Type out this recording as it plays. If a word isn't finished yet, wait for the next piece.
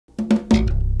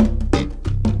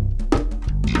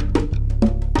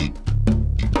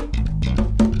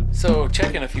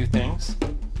checking a few things.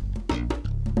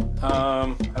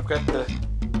 I've got the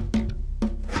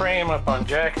frame up on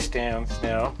jack stands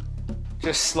now,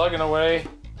 just slugging away.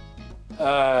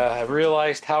 I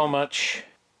realized how much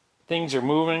things are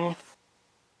moving.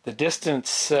 The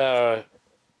distance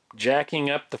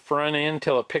jacking up the front end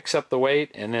till it picks up the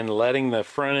weight, and then letting the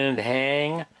front end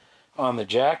hang on the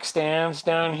jack stands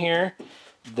down here.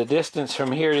 The distance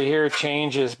from here to here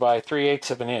changes by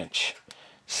 3/8 of an inch.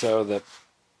 So the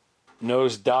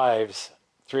nose dives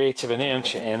 3/8 of an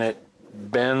inch and it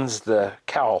bends the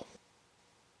cowl.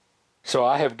 So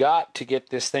I have got to get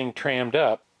this thing trammed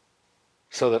up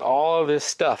so that all of this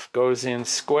stuff goes in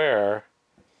square.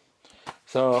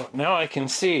 So now I can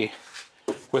see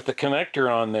with the connector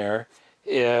on there,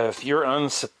 if you're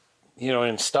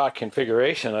in stock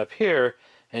configuration up here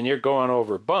and you're going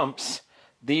over bumps,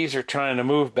 these are trying to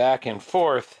move back and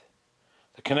forth.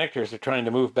 The connectors are trying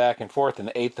to move back and forth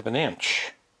 1/8 of an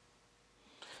inch.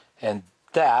 And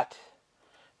that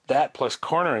plus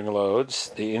cornering loads,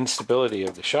 the instability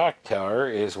of the shock tower,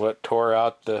 is what tore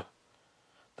out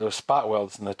those spot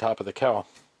welds in the top of the cowl.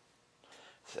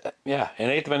 Yeah,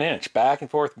 1/8 of an inch, back and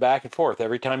forth,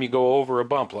 every time you go over a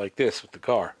bump like this with the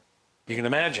car. You can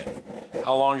imagine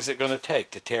how long is it going to take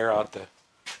to tear out the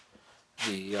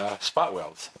spot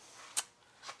welds.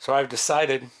 So I've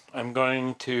decided I'm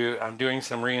doing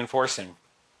some reinforcing.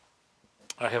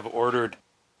 I have ordered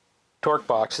torque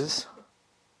boxes.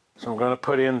 So I'm going to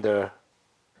put in the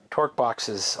torque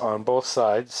boxes on both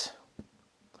sides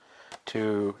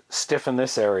to stiffen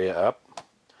this area up.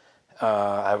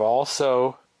 I've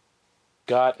also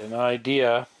got an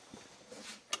idea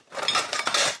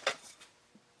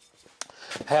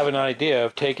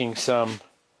of taking some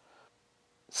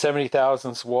 70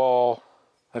 thousandths wall.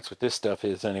 That's what this stuff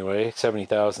is anyway, 70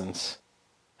 thousandths.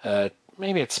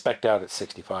 Maybe it's spec'd out at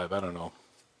 65, I don't know.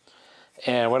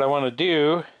 And what I want to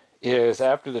do is,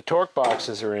 after the torque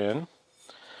boxes are in,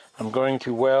 I'm going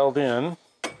to weld in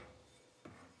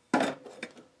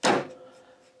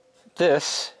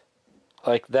this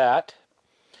like that.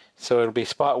 So it'll be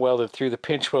spot welded through the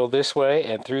pinch weld this way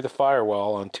and through the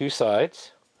firewall on two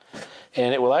sides.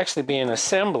 And it will actually be an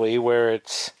assembly where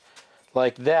it's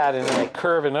like that, and then I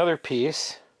curve another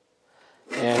piece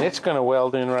and it's going to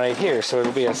weld in right here. So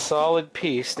it'll be a solid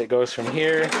piece that goes from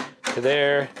here to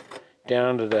there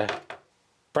down to the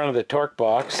front of the torque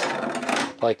box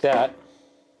like that.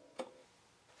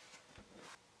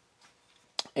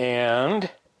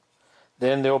 And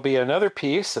then there'll be another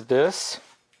piece of this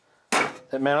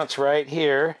that mounts right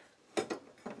here,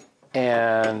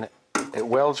 and it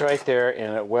welds right there,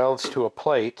 and it welds to a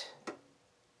plate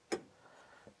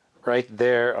right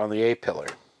there on the A-pillar.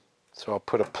 So I'll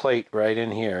put a plate right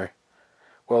in here,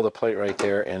 weld a plate right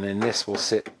there, and then this will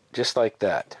sit just like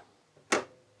that.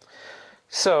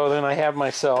 So then I have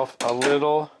myself a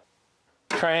little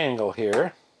triangle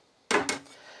here,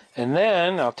 and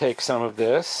then I'll take some of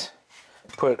this,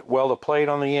 weld a plate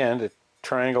on the end, a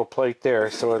triangle plate there,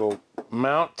 so it'll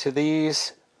mount to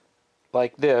these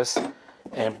like this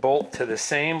and bolt to the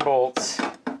same bolts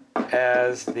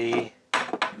as the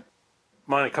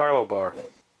Monte Carlo bar.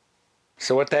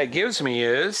 So what that gives me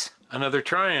is another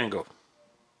triangle.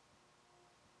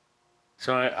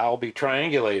 So I'll be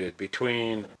triangulated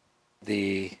between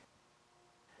the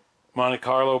Monte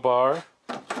Carlo bar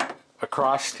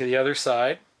across to the other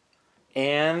side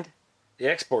and the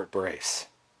export brace.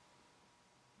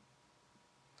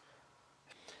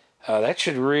 That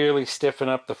should really stiffen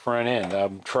up the front end.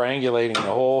 I'm triangulating the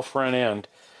whole front end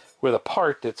with a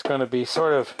part that's going to be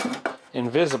sort of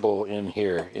invisible in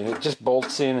here, and it just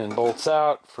bolts in and bolts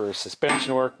out for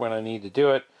suspension work when I need to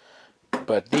do it.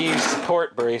 But these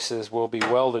support braces will be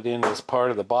welded in as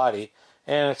part of the body,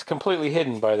 and it's completely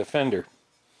hidden by the fender,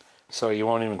 so you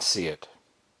won't even see it.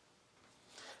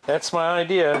 That's my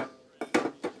idea.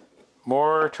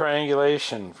 More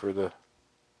triangulation for the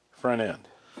front end.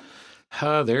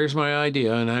 There's my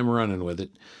idea, and I'm running with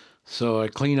it. So I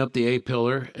clean up the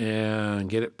A-pillar and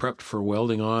get it prepped for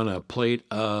welding on a plate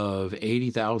of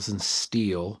 80,000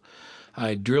 steel.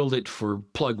 I drilled it for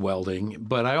plug welding,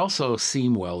 but I also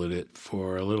seam welded it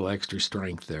for a little extra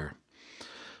strength there.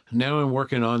 Now I'm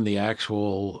working on the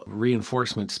actual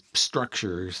reinforcement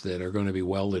structures that are going to be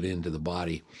welded into the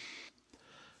body.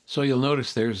 So you'll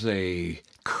notice there's a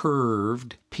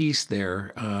curved piece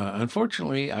there.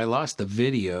 Unfortunately, I lost the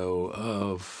video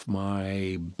of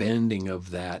my bending of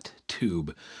that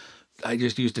tube. I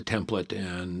just used a template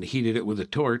and heated it with a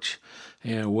torch,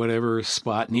 and whatever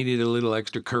spot needed a little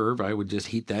extra curve, I would just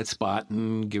heat that spot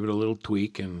and give it a little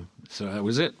tweak, and so that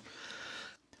was it.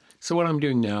 So what I'm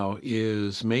doing now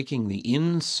is making the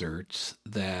inserts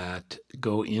that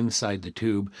go inside the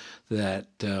tube that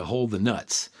hold the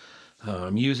nuts.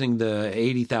 I'm using the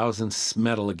 80 thousandths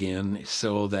metal again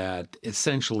so that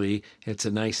essentially it's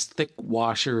a nice thick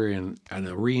washer and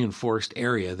a reinforced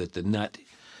area that the nut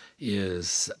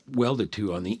is welded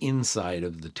to on the inside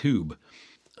of the tube.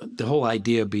 The whole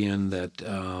idea being that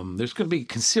there's going to be a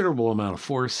considerable amount of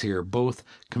force here, both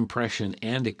compression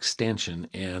and extension,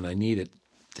 and I need it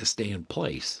to stay in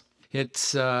place.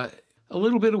 It's a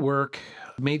little bit of work.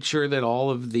 Made sure that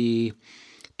all of the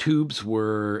tubes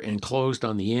were enclosed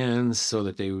on the ends so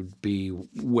that they would be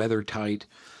weather tight,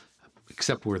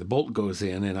 except where the bolt goes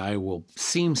in, and I will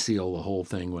seam seal the whole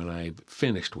thing when I've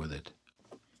finished with it.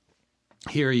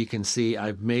 Here you can see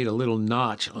I've made a little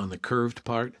notch on the curved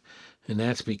part, and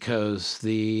that's because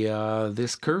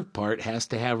this curved part has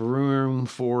to have room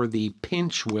for the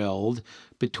pinch weld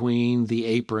between the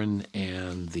apron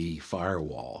and the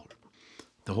firewall.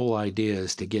 The whole idea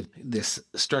is to get this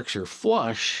structure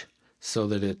flush so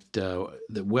that it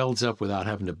that welds up without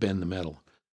having to bend the metal.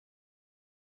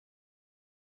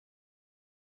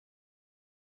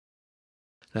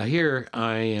 Now here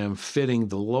I am fitting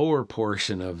the lower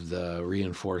portion of the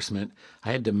reinforcement.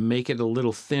 I had to make it a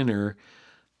little thinner.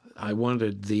 I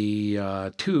wanted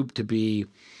the tube to be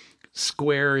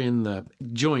square in the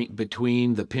joint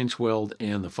between the pinch weld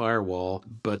and the firewall,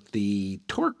 but the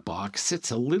torque box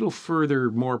sits a little further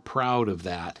more proud of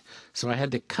that. So I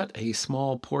had to cut a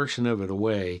small portion of it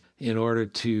away in order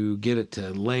to get it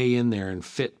to lay in there and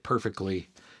fit perfectly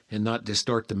and not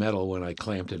distort the metal when I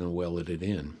clamped it and welded it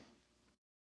in.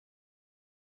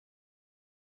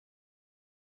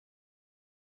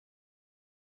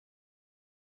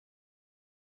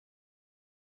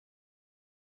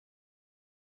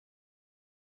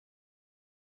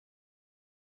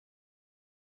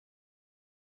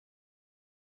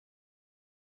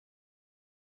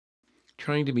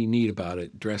 Trying to be neat about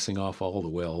it, dressing off all the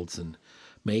welds and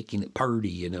making it purty,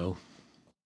 you know.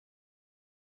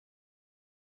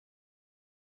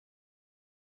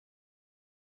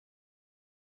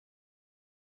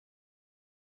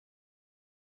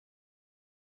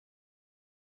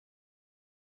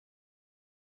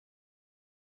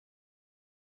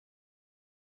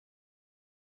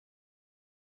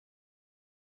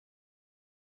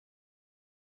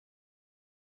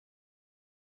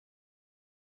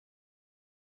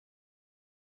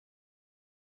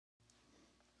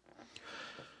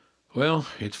 Well,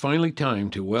 it's finally time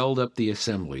to weld up the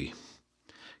assembly.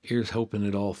 Here's hoping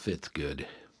it all fits good.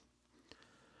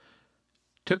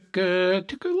 Took a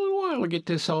little while to get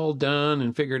this all done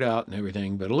and figured out and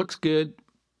everything, but it looks good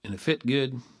and it fit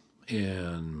good,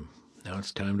 and now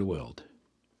it's time to weld.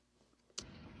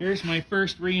 Here's my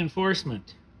first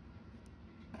reinforcement.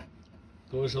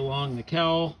 Goes along the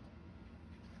cowl,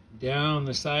 down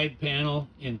the side panel,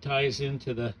 and ties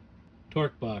into the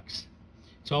torque box.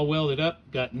 It's all welded up,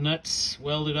 got nuts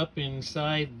welded up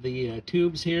inside the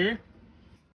tubes here.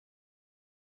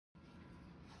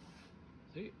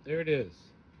 See, there it is.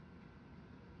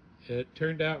 It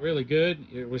turned out really good.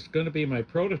 It was going to be my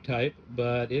prototype,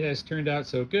 but it has turned out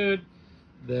so good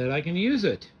that I can use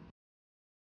it.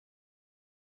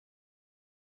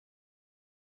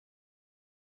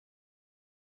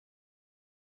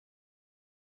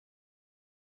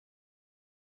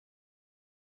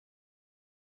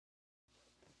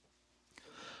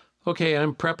 Okay,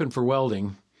 I'm prepping for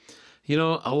welding. You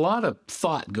know, a lot of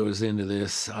thought goes into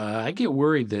this. I get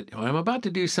worried that I'm about to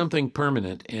do something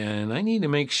permanent, and I need to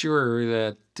make sure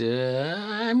that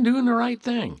I'm doing the right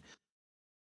thing.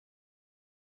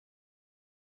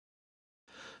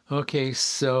 Okay,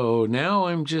 so now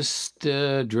I'm just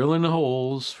drilling the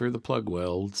holes for the plug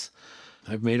welds.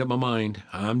 I've made up my mind.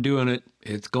 I'm doing it.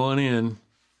 It's going in.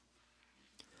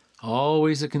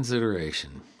 Always a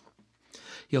consideration.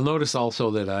 You'll notice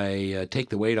also that I take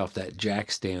the weight off that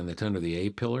jack stand that's under the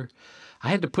A-pillar. I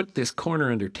had to put this corner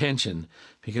under tension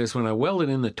because when I welded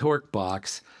in the torque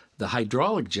box, the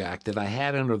hydraulic jack that I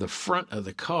had under the front of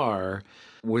the car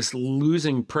was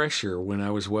losing pressure when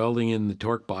I was welding in the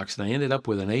torque box, and I ended up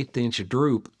with an 1/8 inch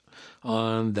droop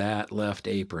on that left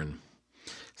apron.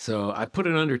 So I put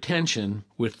it under tension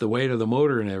with the weight of the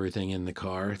motor and everything in the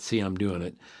car. See, I'm doing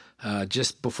it.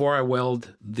 Just before I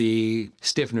weld the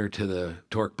stiffener to the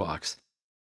torque box.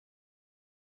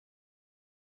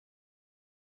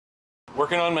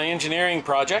 Working on my engineering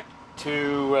project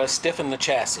to stiffen the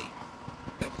chassis.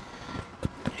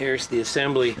 Here's the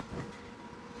assembly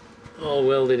all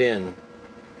welded in.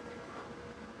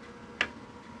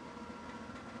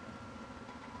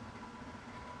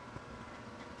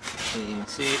 You can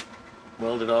see it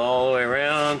welded all the way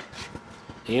around.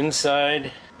 the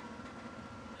inside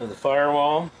of the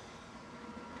firewall.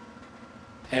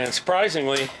 And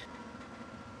surprisingly,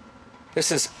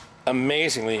 this is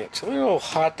amazingly, it's a little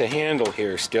hot to handle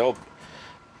here still,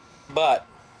 but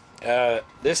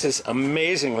this is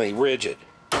amazingly rigid.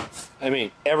 I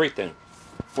mean, everything.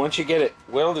 Once you get it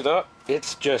welded up,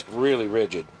 it's just really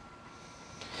rigid.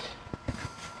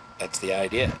 That's the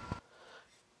idea.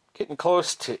 Getting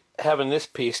close to having this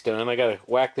piece done. I gotta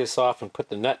whack this off and put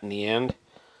the nut in the end,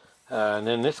 and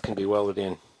then this can be welded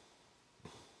in.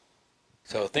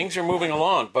 So things are moving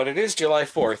along, but it is July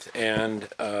 4th, and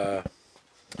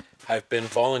I've been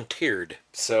volunteered,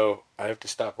 so I have to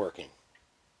stop working.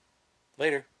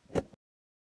 Later.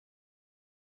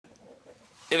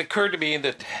 It occurred to me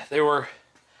that there were,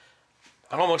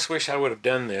 I almost wish I would have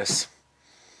done this.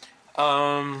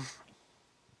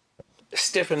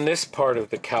 Stiffen this part of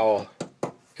the cowl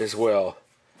as well.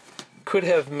 Could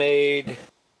have made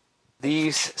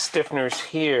these stiffeners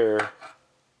here,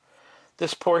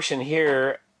 this portion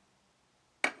here,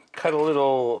 cut a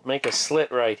little, make a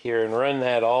slit right here and run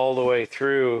that all the way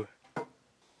through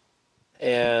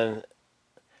and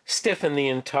stiffen the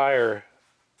entire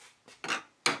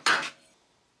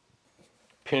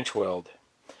pinch weld.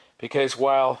 Because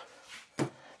while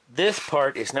this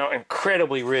part is now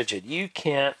incredibly rigid, you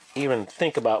can't even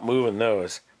think about moving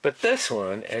those. But this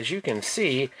one, as you can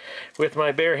see, with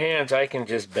my bare hands, I can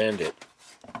just bend it.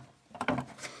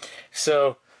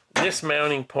 So this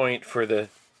mounting point for the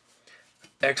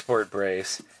export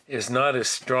brace is not as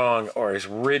strong or as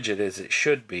rigid as it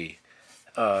should be.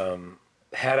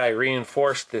 Had I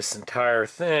reinforced this entire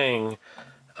thing,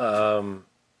 the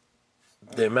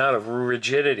amount of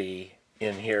rigidity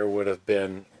in here would have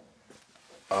been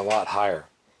a lot higher.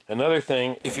 Another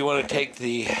thing, if you want to take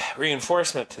the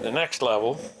reinforcement to the next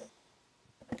level,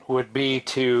 would be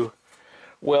to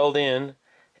weld in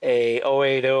a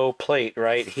 080 plate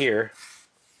right here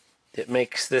that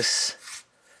makes this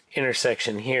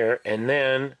intersection here, and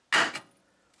then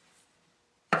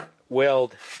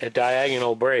weld a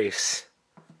diagonal brace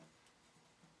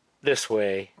this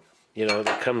way, you know,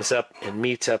 that comes up and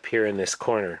meets up here in this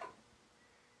corner.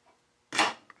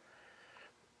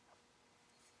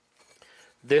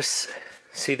 This,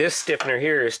 see, this stiffener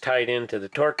here is tied into the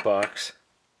torque box,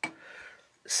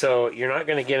 so you're not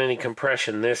going to get any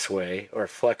compression this way or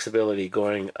flexibility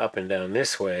going up and down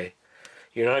this way.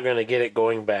 You're not going to get it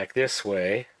going back this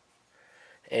way.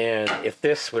 And if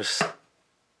this was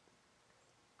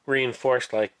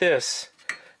reinforced like this,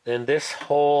 then this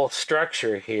whole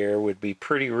structure here would be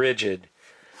pretty rigid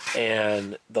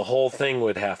and the whole thing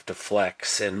would have to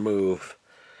flex and move.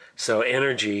 So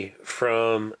energy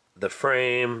from the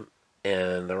frame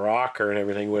and the rocker and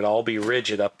everything would all be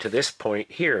rigid up to this point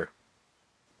here.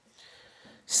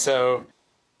 So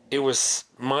it was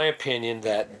my opinion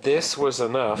that this was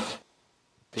enough,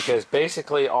 because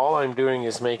basically all I'm doing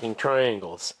is making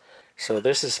triangles. So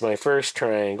this is my first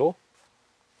triangle.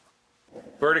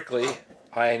 Vertically,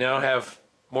 I now have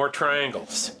more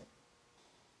triangles.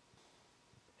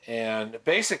 And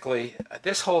basically,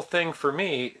 this whole thing for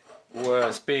me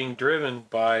was being driven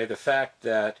by the fact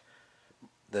that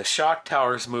the shock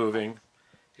towers moving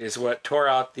is what tore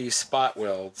out these spot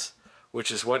welds,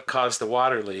 which is what caused the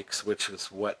water leaks, which is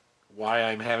why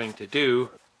I'm having to do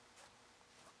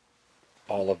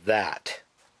all of that.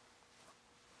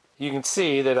 You can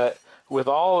see that with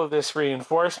all of this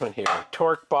reinforcement here,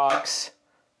 torque box,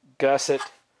 gusset,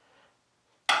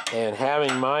 and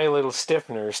having my little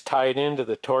stiffeners tied into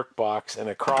the torque box and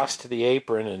across to the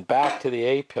apron and back to the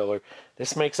A-pillar,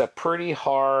 this makes a pretty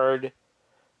hard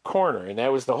corner. And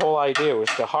that was the whole idea, was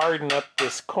to harden up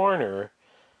this corner,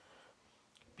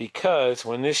 because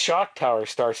when this shock tower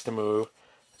starts to move,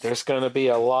 there's going to be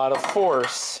a lot of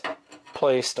force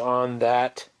placed on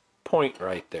that point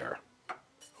right there.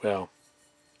 Well,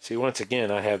 see, once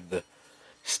again, I have the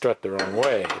strut the wrong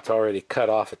way. It's already cut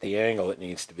off at the angle it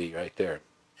needs to be right there.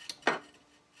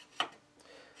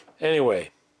 Anyway,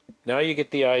 now you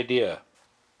get the idea.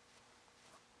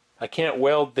 I can't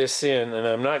weld this in, and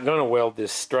I'm not going to weld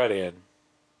this strut in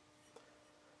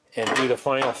and do the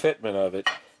final fitment of it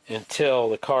until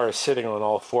the car is sitting on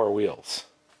all four wheels.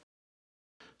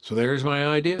 So there's my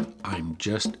idea. I'm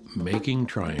just making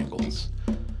triangles.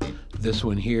 This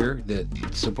one here that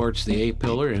supports the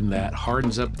A-pillar and that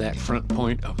hardens up that front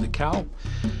point of the cowl.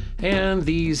 And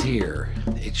these here.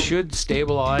 It should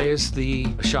stabilize the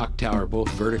shock tower both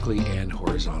vertically and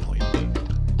horizontally.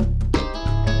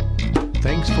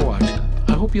 Thanks for watching.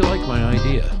 I hope you like my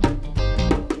idea.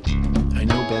 I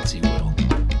know Betsy will.